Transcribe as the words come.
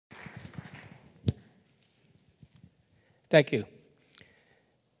Thank you.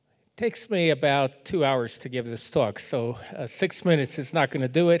 It takes me about 2 hours to give this talk, so 6 minutes is not going to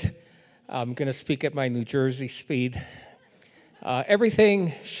do it. I'm going to speak at my New Jersey speed.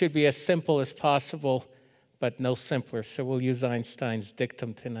 Everything should be as simple as possible, but no simpler, so we'll use Einstein's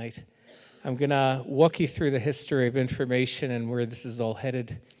dictum tonight. I'm going to walk you through the history of information and where this is all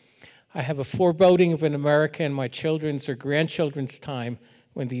headed. I have a foreboding of an America in my children's or grandchildren's time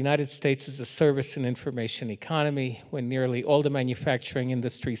when the United States is a service and information economy, when nearly all the manufacturing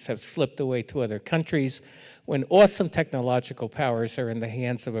industries have slipped away to other countries, when awesome technological powers are in the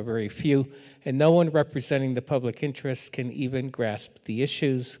hands of a very few, and no one representing the public interest can even grasp the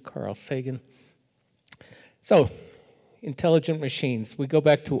issues. Carl Sagan. So, intelligent machines. We go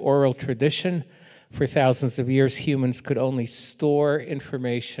back to oral tradition. For thousands of years, humans could only store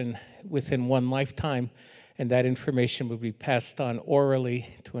information within one lifetime, and that information would be passed on orally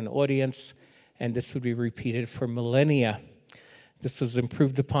to an audience, and this would be repeated for millennia. This was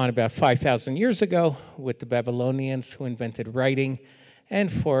improved upon about 5,000 years ago with the Babylonians who invented writing,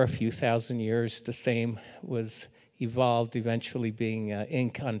 and for a few thousand years, the same was evolved, eventually being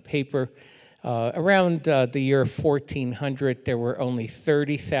ink on paper. Around the year 1400, there were only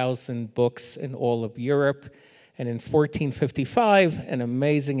 30,000 books in all of Europe, and in 1455, an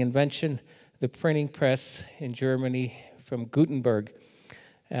amazing invention, the printing press in Germany from Gutenberg.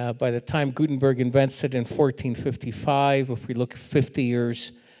 By the time Gutenberg invents it in 1455, if we look 50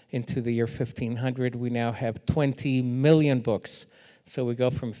 years into the year 1500, we now have 20 million books. So we go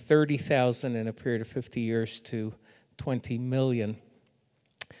from 30,000 in a period of 50 years to 20 million.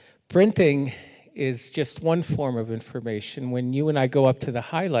 Printing is just one form of information. When you and I go up to the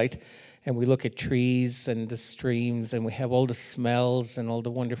highlight and we look at trees and the streams and we have all the smells and all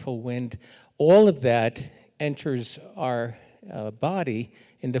the wonderful wind, all of that enters our body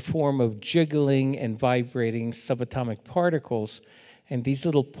in the form of jiggling and vibrating subatomic particles. And these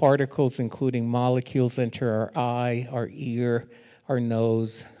little particles, including molecules, enter our eye, our ear, our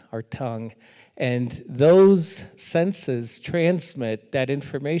nose, our tongue. And those senses transmit that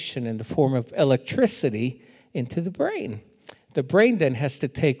information in the form of electricity into the brain. The brain then has to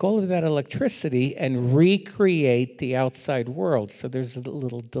take all of that electricity and recreate the outside world. So there's a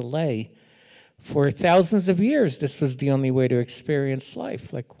little delay. For thousands of years, this was the only way to experience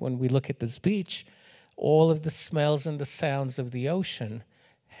life. Like when we look at this beach, all of the smells and the sounds of the ocean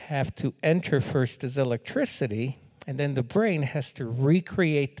have to enter first as electricity, and then the brain has to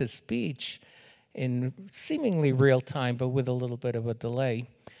recreate this beach in seemingly real time, but with a little bit of a delay.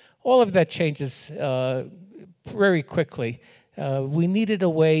 All of that changes very quickly. We needed a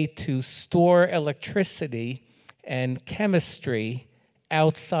way to store electricity and chemistry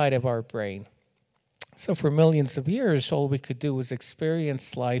outside of our brain. So for millions of years, all we could do was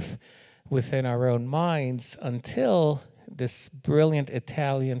experience life within our own minds until this brilliant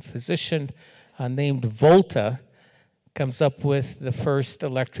Italian physician named Volta comes up with the first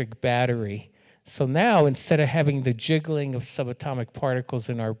electric battery. So now, instead of having the jiggling of subatomic particles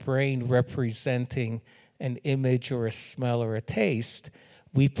in our brain representing an image or a smell or a taste,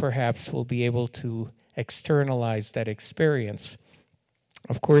 we perhaps will be able to externalize that experience.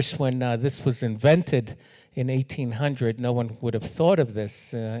 Of course, when this was invented in 1800, no one would have thought of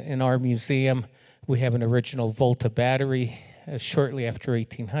this. In our museum, we have an original Volta battery shortly after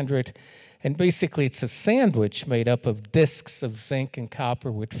 1800. And basically, it's a sandwich made up of discs of zinc and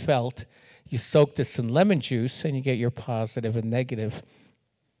copper with felt. You soak this in lemon juice, and you get your positive and negative.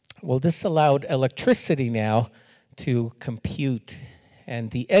 Well, this allowed electricity now to compute.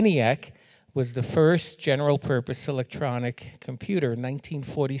 And the ENIAC was the first general-purpose electronic computer in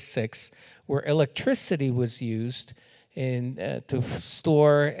 1946, where electricity was used to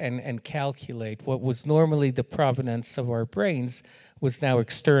store and calculate what was normally the provenance of our brains was now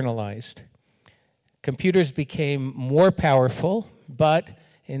externalized. Computers became more powerful, but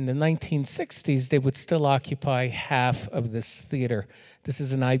in the 1960s, they would still occupy half of this theater. This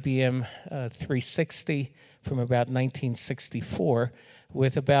is an IBM 360 from about 1964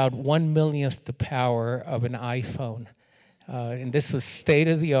 with about 1/1,000,000th the power of an iPhone. And this was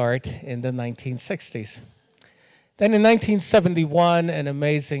state-of-the-art in the 1960s. Then in 1971, an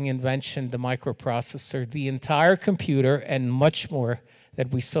amazing invention, the microprocessor. The entire computer and much more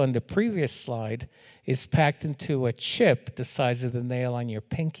that we saw in the previous slide is packed into a chip the size of the nail on your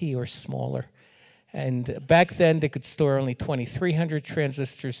pinky or smaller. And back then, they could store only 2,300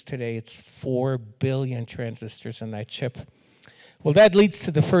 transistors. Today, it's 4 billion transistors in that chip. Well, that leads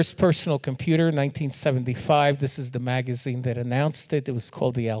to the first personal computer, 1975. This is the magazine that announced it. It was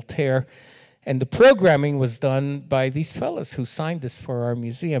called the Altair. And the programming was done by these fellows who signed this for our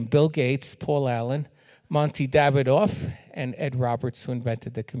museum: Bill Gates, Paul Allen, Monty Davidoff, and Ed Roberts, who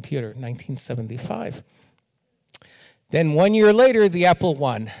invented the computer, 1975. Then 1 year later, the Apple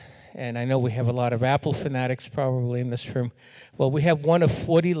I. And I know we have a lot of Apple fanatics probably in this room. Well, we have one of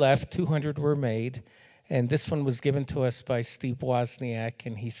 40 left, 200 were made. And this one was given to us by Steve Wozniak,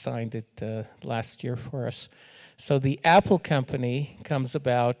 and he signed it last year for us. So the Apple company comes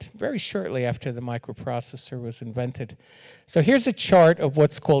about very shortly after the microprocessor was invented. So here's a chart of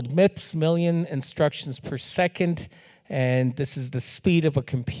what's called MIPS, million instructions per second. And this is the speed of a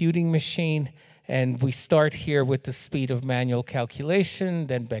computing machine. And we start here with the speed of manual calculation,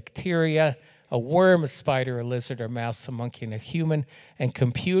 then bacteria, a worm, a spider, a lizard, a mouse, a monkey, and a human. And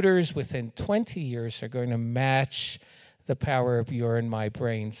computers within 20 years are going to match the power of your and my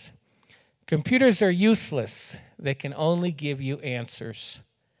brains. Computers are useless. They can only give you answers.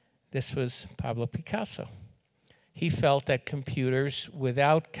 This was Pablo Picasso. He felt that computers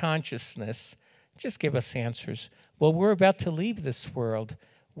without consciousness just give us answers. Well, we're about to leave this world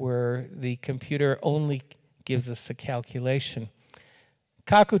where the computer only gives us a calculation.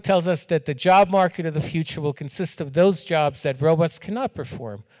 Kaku tells us that the job market of the future will consist of those jobs that robots cannot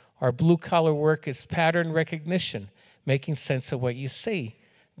perform. Our blue-collar work is pattern recognition, making sense of what you see.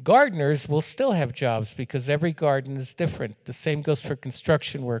 Gardeners will still have jobs because every garden is different. The same goes for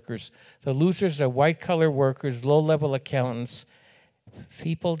construction workers. The losers are white-collar workers, low-level accountants.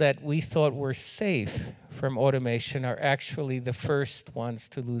 People that we thought were safe from automation are actually the first ones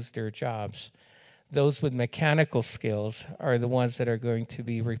to lose their jobs. Those with mechanical skills are the ones that are going to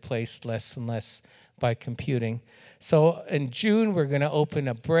be replaced less and less by computing. So in June, we're going to open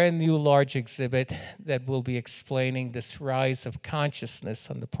a brand new large exhibit that will be explaining this rise of consciousness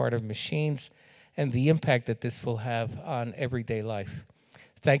on the part of machines and the impact that this will have on everyday life.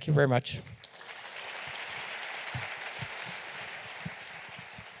 Thank you very much.